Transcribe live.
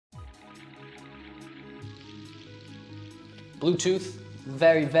Bluetooth,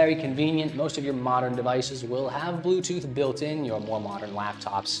 very, very convenient. Most of your modern devices will have Bluetooth built in, your more modern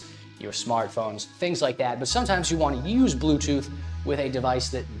laptops, your smartphones, things like that. But sometimes you want to use Bluetooth with a device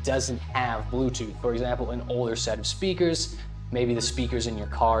that doesn't have Bluetooth. For example, an older set of speakers, maybe the speakers in your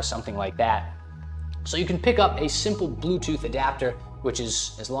car, something like that. So you can pick up a simple Bluetooth adapter, which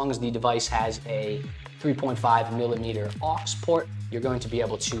is, as long as the device has a 3.5mm aux port, you're going to be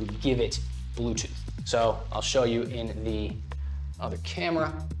able to give it Bluetooth. So I'll show you in the other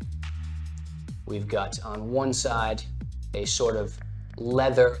camera. We've got on one side a sort of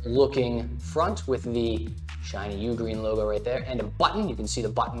leather looking front with the shiny Ugreen logo right there, and a button. You can see the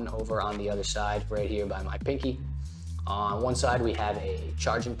button over on the other side right here by my pinky. On one side we have a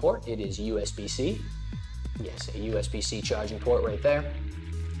charging port. It is USB-C. Yes, a USB-C charging port right there.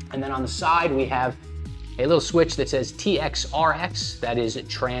 And then on the side we have a little switch that says TXRX. That is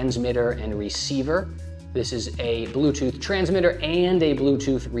transmitter and receiver. This is a Bluetooth transmitter and a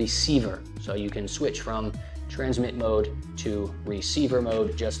Bluetooth receiver. So you can switch from transmit mode to receiver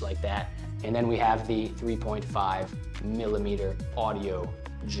mode just like that. And then we have the 3.5mm audio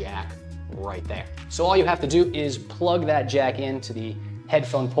jack right there. So all you have to do is plug that jack into the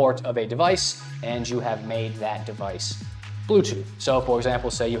headphone port of a device and you have made that device Bluetooth. So for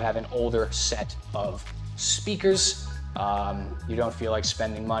example, say you have an older set of speakers. You don't feel like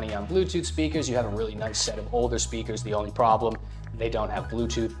spending money on Bluetooth speakers. You have a really nice set of older speakers. The only problem, they don't have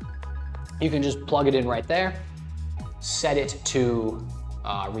Bluetooth. You can just plug it in right there, set it to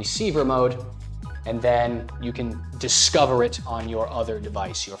receiver mode, and then you can discover it on your other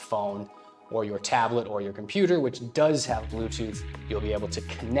device, your phone or your tablet or your computer, which does have Bluetooth. You'll be able to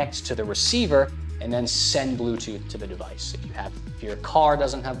connect to the receiver and then send Bluetooth to the device. If your car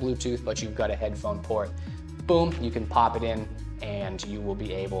doesn't have Bluetooth, but you've got a headphone port, boom, you can pop it in and you will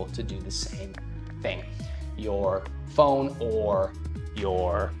be able to do the same thing. Your phone or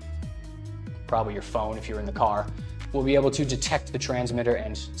probably your phone if you're in the car, will be able to detect the transmitter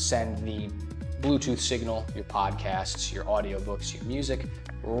and send the Bluetooth signal, your podcasts, your audiobooks, your music,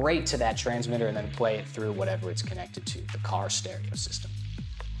 right to that transmitter and then play it through whatever it's connected to, the car stereo system.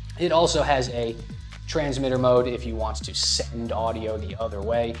 It also has a transmitter mode if you want to send audio the other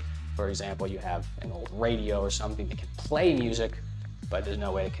way. For example, you have an old radio or something that can play music, but there's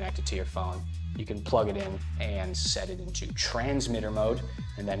no way to connect it to your phone. You can plug it in and set it into transmitter mode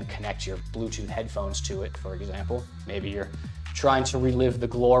and then connect your Bluetooth headphones to it, for example. Maybe you're trying to relive the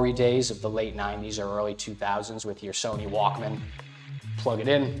glory days of the late 90s or early 2000s with your Sony Walkman. Plug it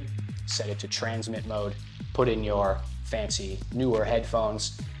in, set it to transmit mode, put in your fancy newer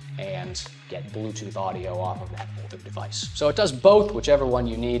headphones, and get Bluetooth audio off of that older device. So it does both, whichever one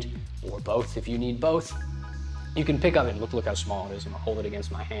you need, or both if you need both. You can pick up it, look how small it is. I'm gonna hold it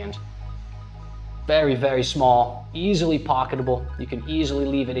against my hand. Very, very small, easily pocketable. You can easily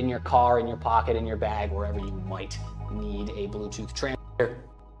leave it in your car, in your pocket, in your bag, wherever you might need a Bluetooth transmitter.